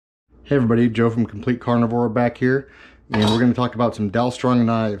Hey everybody, Joe from Complete Carnivore back here, and we're going to talk about some Dalstrong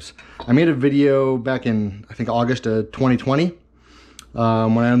knives. I made a video back in, I think, August of 2020 when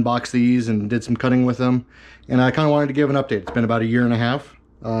I unboxed these and did some cutting with them, and I kind of wanted to give an update. It's been about a year and a half.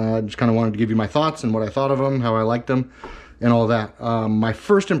 I just kind of wanted to give you my thoughts and what I thought of them, how I liked them, and all that. My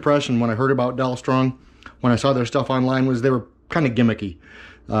first impression when I heard about Dalstrong, when I saw their stuff online, was they were kind of gimmicky.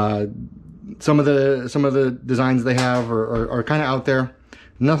 Some of the designs they have are kind of out there.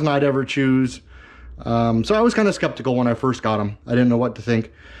 Nothing I'd ever choose. So I was kind of skeptical when I first got them. I didn't know what to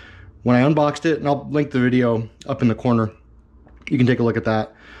think. When I unboxed it, and I'll link the video up in the corner, you can take a look at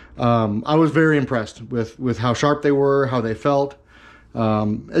that. I was very impressed with how sharp they were, how they felt.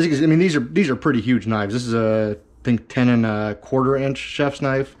 As you can see, I mean, these are pretty huge knives. This is a, I think, 10¼ inch chef's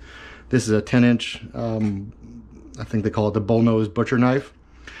knife. This is a 10-inch, I think they call it the bullnose butcher knife.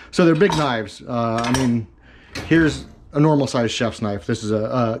 So they're big knives. I mean, here's a normal size chef's knife. This is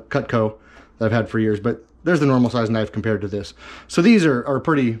a Cutco that I've had for years, but there's the normal size knife compared to this. So these are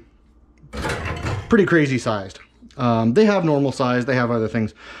pretty crazy sized. They have normal size, they have other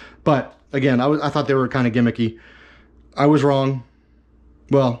things, but again, I thought they were kind of gimmicky. I was wrong.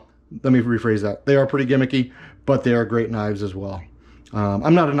 Well, let me rephrase that. They are pretty gimmicky, but they are great knives as well.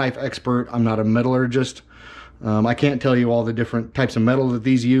 I'm not a knife expert. I'm not a metallurgist. I can't tell you all the different types of metal that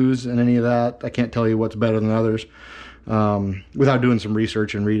these use and any of that. I can't tell you what's better than others without doing some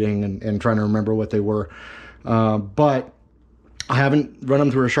research and reading and trying to remember what they were. But I haven't run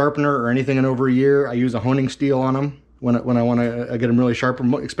them through a sharpener or anything in over a year. I use a honing steel on them when I want to get them really sharp,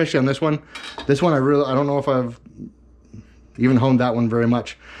 especially on this one. This one I don't know if I've even honed that one very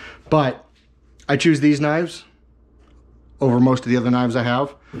much, but I choose these knives over most of the other knives I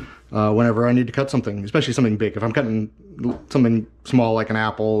have whenever I need to cut something, especially something big. If I'm cutting something small like an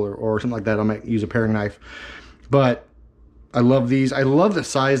apple or something like that, I might use a paring knife. But I love these. I love the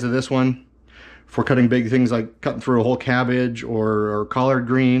size of this one for cutting big things like cutting through a whole cabbage or collard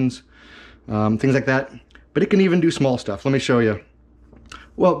greens, things like that. But it can even do small stuff. Let me show you.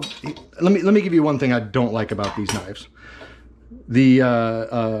 Well, let me give you one thing I don't like about these knives.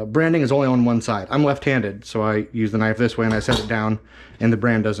 The branding is only on one side. I'm left-handed, so I use the knife this way and I set it down and the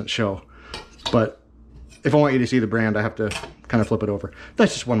brand doesn't show. But if I want you to see the brand, I have to kind of flip it over.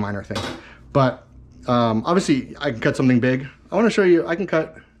 That's just one minor thing. But obviously I can cut something big. I want to show you, I can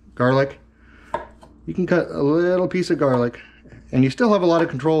cut garlic. You can cut a little piece of garlic and you still have a lot of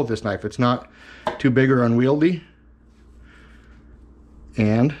control with this knife. It's not too big or unwieldy.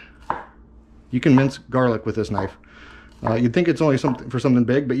 And you can mince garlic with this knife. You'd think it's only something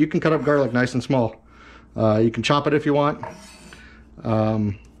big, but you can cut up garlic nice and small. You can chop it if you want.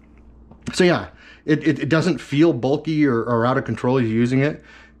 So yeah, it doesn't feel bulky or out of control as you're using it.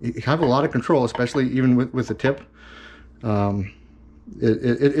 You have a lot of control, especially even with the tip.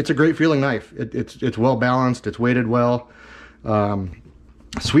 It's a great feeling knife. It's well balanced. It's weighted well.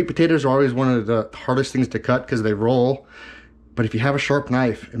 Sweet potatoes are always one of the hardest things to cut because they roll. But if you have a sharp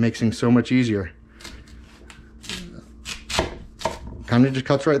knife, it makes things so much easier. Kind of just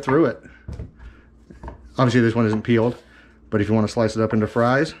cuts right through it. Obviously this one isn't peeled, but if you want to slice it up into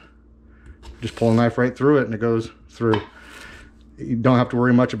fries, just pull a knife right through it and it goes through. You don't have to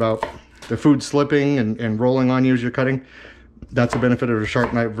worry much about the food slipping and rolling on you as you're cutting. That's the benefit of a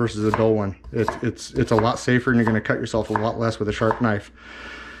sharp knife versus a dull one. It's a lot safer and you're going to cut yourself a lot less with a sharp knife.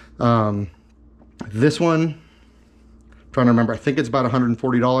 This one, I'm trying to remember, I think it's about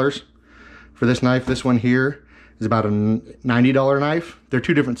 $140 for this knife. This one here is about a $90 knife. They're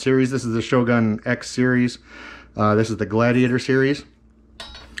two different series. This is the Shogun X series. This is the Gladiator series.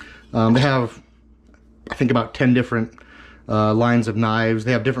 They have, I think, about 10 different lines of knives.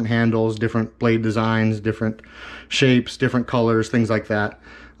 They have different handles, different blade designs, different shapes, different colors, things like that.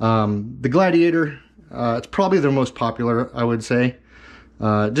 The Gladiator, it's probably their most popular, I would say.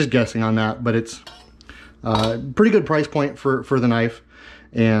 Just guessing on that, but it's pretty good price point for the knife.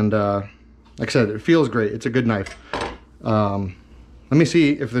 And like I said, it feels great. It's a good knife. Let me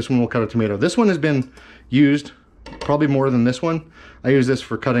see if this one will cut a tomato. This one has been used probably more than this one. I use this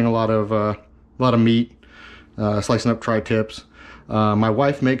for cutting a lot of meat, slicing up tri-tips. My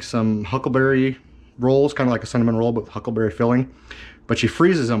wife makes some huckleberry rolls, kind of like a cinnamon roll, but with huckleberry filling. But she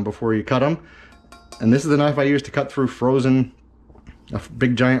freezes them before you cut them. And this is the knife I use to cut through a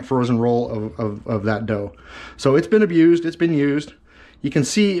big giant frozen roll of that dough. So it's been abused. It's been used. You can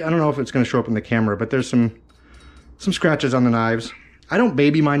see, I don't know if it's going to show up in the camera, but there's some scratches on the knives. I don't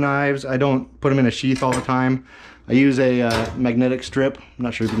baby my knives. I don't put them in a sheath all the time. I use a magnetic strip. I'm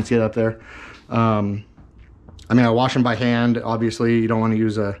not sure if you can see it up there. I mean, I wash them by hand. Obviously, you don't want to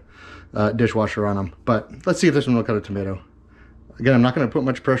use a dishwasher on them. But let's see if this one will cut a tomato. Again, I'm not going to put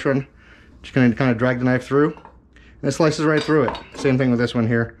much pressure on. Just gonna kind of drag the knife through, and it slices right through it. Same thing with this one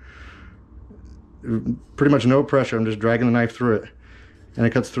here. Pretty much no pressure. I'm just dragging the knife through it, and it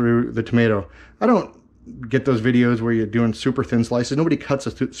cuts through the tomato. I don't get those videos where you're doing super thin slices. Nobody cuts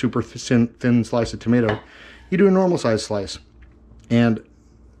a super thin slice of tomato. You do a normal size slice, and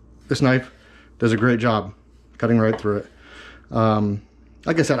this knife does a great job cutting right through it.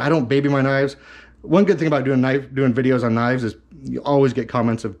 Like I said, I don't baby my knives. One good thing about doing videos on knives is you always get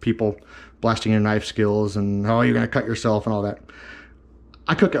comments of people blasting your knife skills and, oh, you're gonna cut yourself and all that.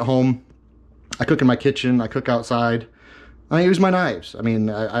 I cook at home. I cook in my kitchen. I cook outside. I use my knives. I mean,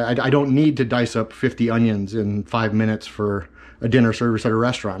 I don't need to dice up 50 onions in 5 minutes for a dinner service at a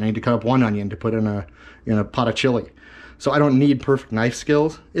restaurant. I need to cut up 1 onion to put in a pot of chili. So I don't need perfect knife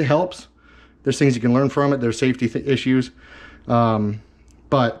skills. It helps. There's things you can learn from it. There's safety issues.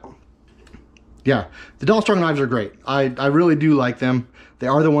 But yeah, the Dalstrong knives are great. I really do like them. They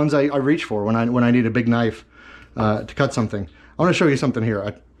are the ones I reach for when I need a big knife to cut something. I want to show you something here.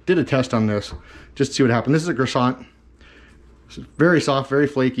 I did a test on this just to see what happened. This is a croissant. It's very soft, very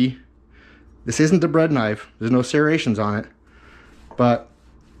flaky. This isn't a bread knife. There's no serrations on it. But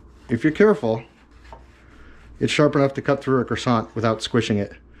if you're careful, it's sharp enough to cut through a croissant without squishing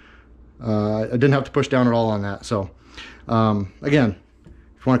it. I didn't have to push down at all on that. So again,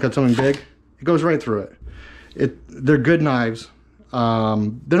 if you want to cut something big, it goes right through it. They're good knives.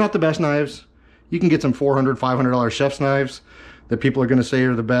 They're not the best knives. You can get some $400, $500 chef's knives that people are going to say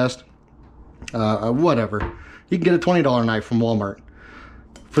are the best. Whatever. You can get a $20 knife from Walmart.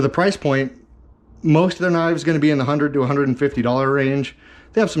 For the price point, most of their knives are going to be in the $100 to $150 range.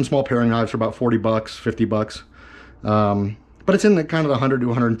 They have some small paring knives for about 40 bucks, 50 bucks. But it's in the kind of the $100 to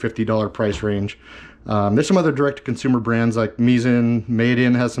 $150 price range. There's some other direct-to-consumer brands like Mizzen, Made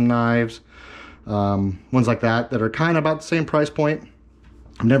In has some knives. Ones like that are kind of about the same price point.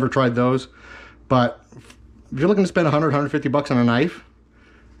 I've never tried those. But if you're looking to spend 100, 150 bucks on a knife,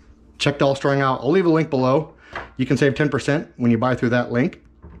 check Dalstrong out. I'll leave a link below. You can save 10% when you buy through that link.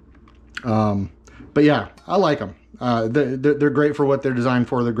 But yeah, I like them. They're great for what they're designed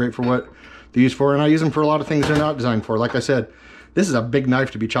for. They're great for what they're used for. And I use them for a lot of things they're not designed for. Like I said, this is a big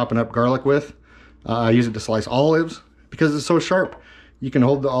knife to be chopping up garlic with. I use it to slice olives because it's so sharp. You can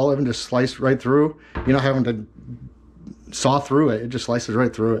hold the olive and just slice right through. You're not having to saw through it. It just slices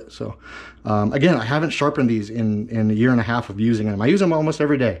right through it. So again, I haven't sharpened these in a year and a half of using them. I use them almost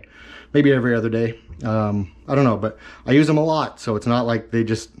every day, maybe every other day. I don't know, but I use them a lot. So it's not like they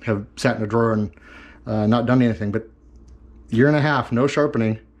just have sat in a drawer and not done anything. But a year and a half, no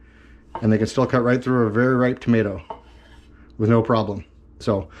sharpening, and they can still cut right through a very ripe tomato with no problem.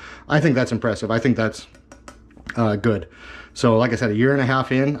 So I think that's impressive. I think that's good. So like I said, a year and a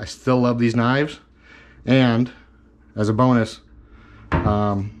half in, I still love these knives. And as a bonus,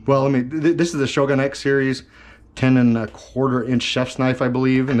 well, this is the Shogun X series 10¼ inch chef's knife, I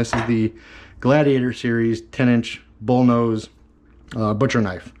believe. And this is the Gladiator series 10-inch bullnose butcher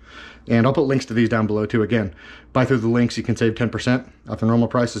knife. And I'll put links to these down below too. Again, buy through the links, you can save 10% off the normal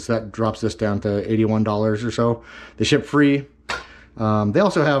prices. That drops this down to $81 or so. They ship free. They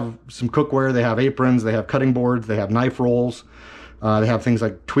also have some cookware. They have aprons, they have cutting boards, they have knife rolls. They have things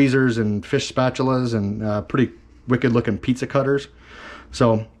like tweezers and fish spatulas and pretty wicked looking pizza cutters.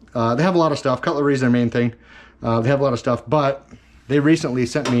 So they have a lot of stuff. Cutlery is their main thing. They have a lot of stuff, but they recently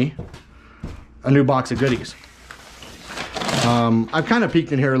sent me a new box of goodies. I've kind of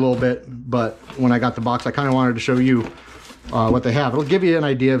peeked in here a little bit, but when I got the box, I kind of wanted to show you what they have. It'll give you an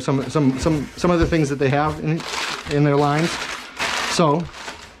idea of some of the things that they have in their lines. So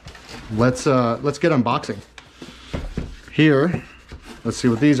let's get unboxing. Here, let's see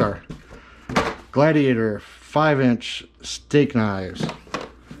what these are. Gladiator 5-inch steak knives.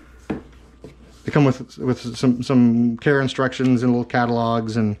 They come with some care instructions and little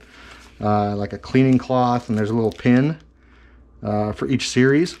catalogs and like a cleaning cloth, and there's a little pin for each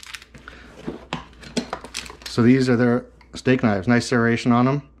series. So these are their steak knives. Nice serration on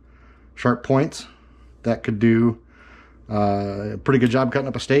them, sharp points. That could do a pretty good job cutting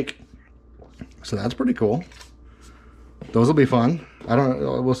up a steak. So that's pretty cool. Those will be fun. I don't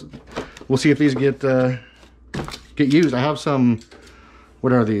know. We'll see if these get used. I have some.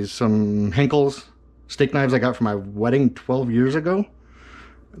 What are these? Some Henkel's steak knives I got for my wedding 12 years ago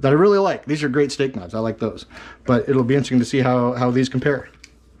that I really like. These are great steak knives. I like those. But it'll be interesting to see how these compare.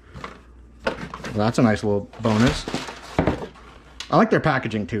 Well, that's a nice little bonus. I like their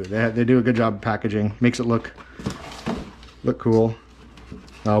packaging too. They do a good job of packaging. Makes it look cool.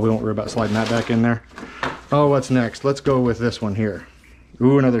 We won't worry about sliding that back in there. Oh, what's next? Let's go with this one here.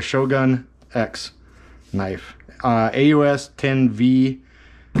 Ooh, another Shogun X knife. AUS 10V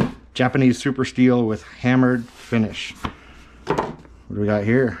Japanese super steel with hammered finish. What do we got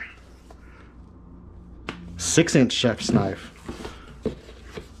here? 6-inch chef's knife.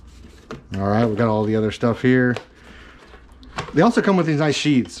 All right, we got all the other stuff here. They also come with these nice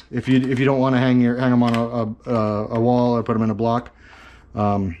sheaths if you don't want to hang them on a wall or put them in a block. They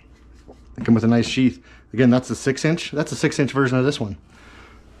come with a nice sheath. Again, that's the 6-inch. That's a 6-inch version of this one.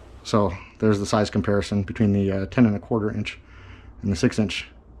 So there's the size comparison between the 10 1/4 inch and the 6-inch.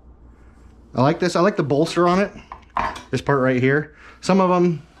 I like this. I like the bolster on it. This part right here. Some of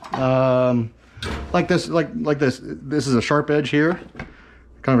them like this. Like this. This is a sharp edge here,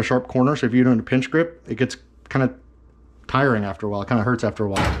 kind of a sharp corner. So if you're doing a pinch grip, it gets kind of tiring after a while. It kind of hurts after a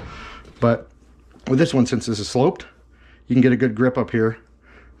while. But with this one, since this is sloped, you can get a good grip up here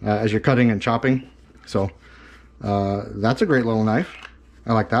as you're cutting and chopping. So that's a great little knife.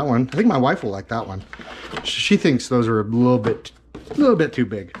 I like that one. I think my wife will like that one. She thinks those are a little bit too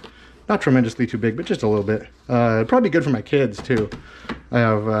big. Not tremendously too big, but just a little bit. Probably good for my kids too. I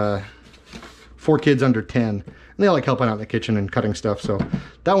have 4 kids under 10, and they all like helping out in the kitchen and cutting stuff. So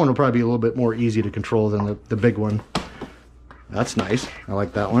that one will probably be a little bit more easy to control than the big one. That's nice. I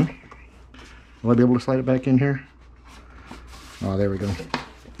like that one. Will I be able to slide it back in here? Oh, there we go.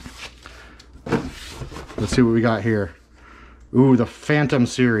 Let's see what we got here. Ooh, the Phantom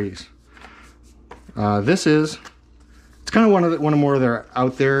series. It's kind of one of more of their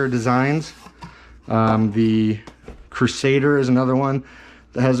out there designs. The Crusader is another one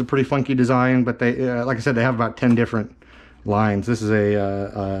that has a pretty funky design, but they, like I said, they have about 10 different lines. This is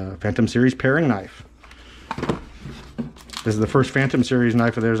a Phantom series paring knife. This is the first Phantom series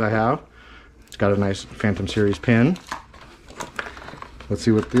knife of theirs I have. It's got a nice Phantom series pin. Let's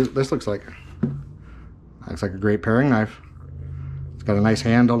see what this looks like. Looks like a great paring knife. It's got a nice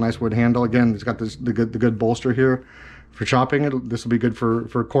handle, nice wood handle. Again, it's got the good bolster here for chopping. This will be good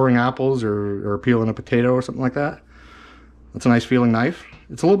for coring apples or peeling a potato or something like that. That's a nice feeling knife.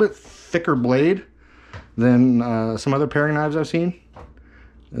 It's a little bit thicker blade than some other paring knives I've seen.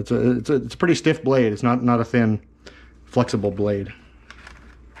 It's a pretty stiff blade. It's not a thin, flexible blade.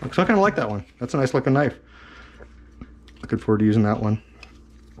 So I kind of like that one. That's a nice looking knife. Looking forward to using that one.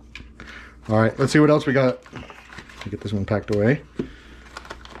 All right, let's see what else we got. Get this one packed away.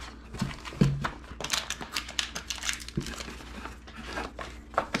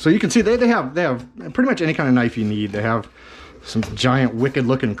 So you can see they have pretty much any kind of knife you need. They have some giant wicked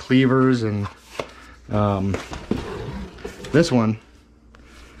looking cleavers, and this one,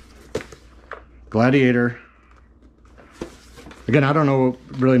 Gladiator. Again, I don't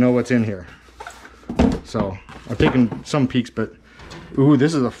really know what's in here. So I've taken some peeks, but ooh,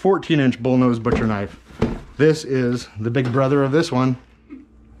 this is a 14-inch bullnose butcher knife. This is the big brother of this one.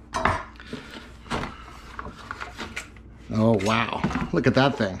 Oh wow, look at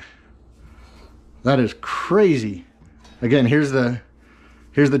that thing. That is crazy. Again, here's the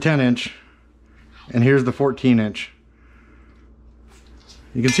 10-inch and here's the 14-inch.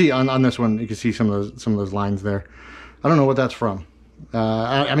 You can see on this one, you can see some of those lines there. I don't know what that's from.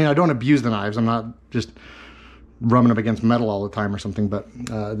 I mean, I don't abuse the knives. I'm not just rubbing them against metal all the time or something, but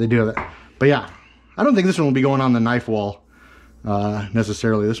they do have that. But yeah, I don't think this one will be going on the knife wall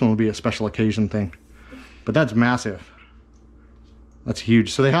necessarily. This one will be a special occasion thing. But that's massive. That's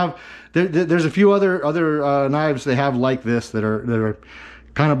huge. So they have, there's a few other knives they have like this that are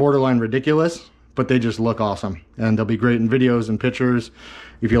kind of borderline ridiculous, but they just look awesome. And they'll be great in videos and pictures.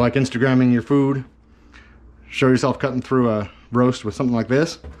 If you like Instagramming your food, show yourself cutting through a roast with something like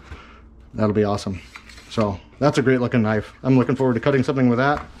this, that'll be awesome. So that's a great looking knife. I'm looking forward to cutting something with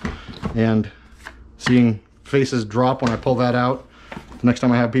that and seeing faces drop when I pull that out the next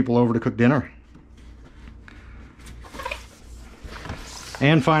time I have people over to cook dinner.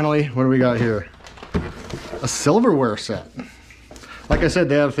 And finally, what do we got here? A silverware set. Like I said,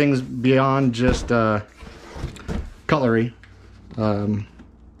 they have things beyond just cutlery. Well,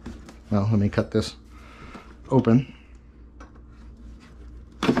 let me cut this open.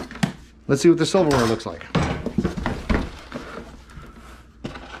 Let's see what the silverware looks like.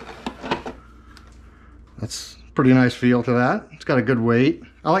 That's a pretty nice feel to that. It's got a good weight.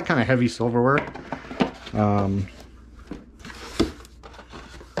 I like kind of heavy silverware.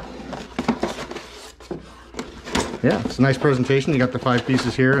 Yeah, it's a nice presentation. You got the 5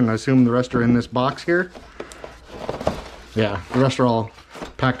 pieces here, and I assume the rest are in this box here. Yeah, the rest are all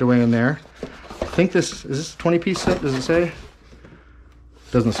packed away in there. I think is this a 20-piece set? Does it say?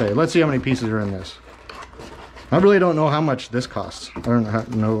 Doesn't say. Let's see how many pieces are in this. I really don't know how much this costs. I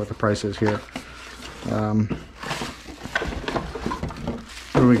don't know what the price is here. What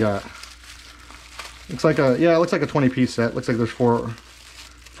do we got? Looks like a, yeah, it looks like a 20-piece set. Looks like there's four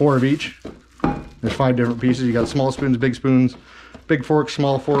 4 of each. There's 5 different pieces. You got small spoons, big spoons, big forks,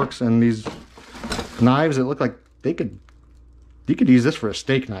 small forks, and these knives that look like you could use this for a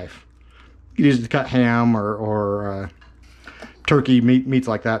steak knife. You could use it to cut ham or turkey meats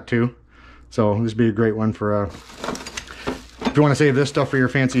like that too. So this would be a great one for if you want to save this stuff for your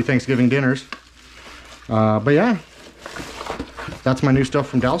fancy Thanksgiving dinners. But yeah, that's my new stuff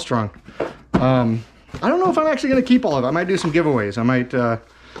from Dalstrong. I don't know if I'm actually going to keep all of it. I might do some giveaways. I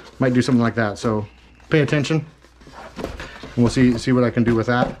might do something like that. So pay attention. And we'll see what I can do with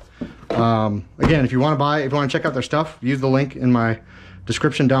that. Again, if you want to check out their stuff, use the link in my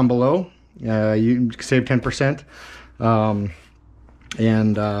description down below. You can save 10%.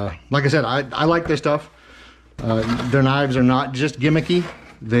 Like I said, I like their stuff. Their knives are not just gimmicky.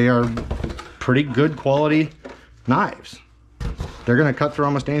 They are pretty good quality knives. They're going to cut through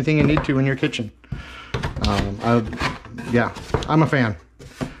almost anything you need to in your kitchen. Yeah, I'm a fan.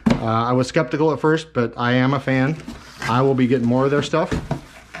 I was skeptical at first, but I am a fan. I will be getting more of their stuff.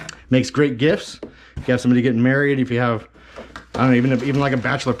 Makes great gifts. If you have somebody getting married, if you have, I don't know, even like a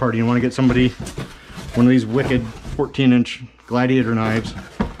bachelor party, you want to get somebody one of these wicked 14-inch gladiator knives.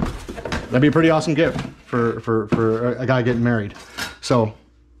 That'd be a pretty awesome gift for a guy getting married. So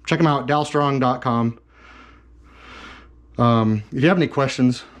check them out, dalstrong.com. If you have any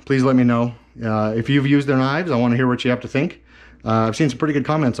questions, please let me know. If you've used their knives, I want to hear what you have to think. I've seen some pretty good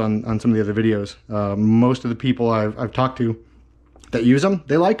comments on some of the other videos. Most of the people I've talked to that use them,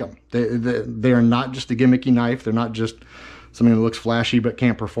 they like them. They are not just a gimmicky knife. They're not just something that looks flashy but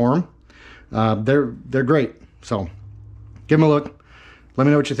can't perform. They're great. So give them a look. Let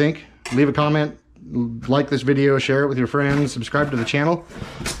me know what you think. Leave a comment. Like this video, share it with your friends, subscribe to the channel.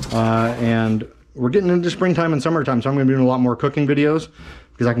 And we're getting into springtime and summertime, so I'm going to be doing a lot more cooking videos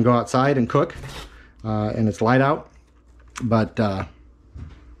because I can go outside and cook and it's light out. But yeah,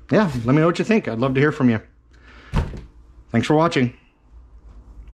 let me know what you think. I'd love to hear from you. Thanks for watching.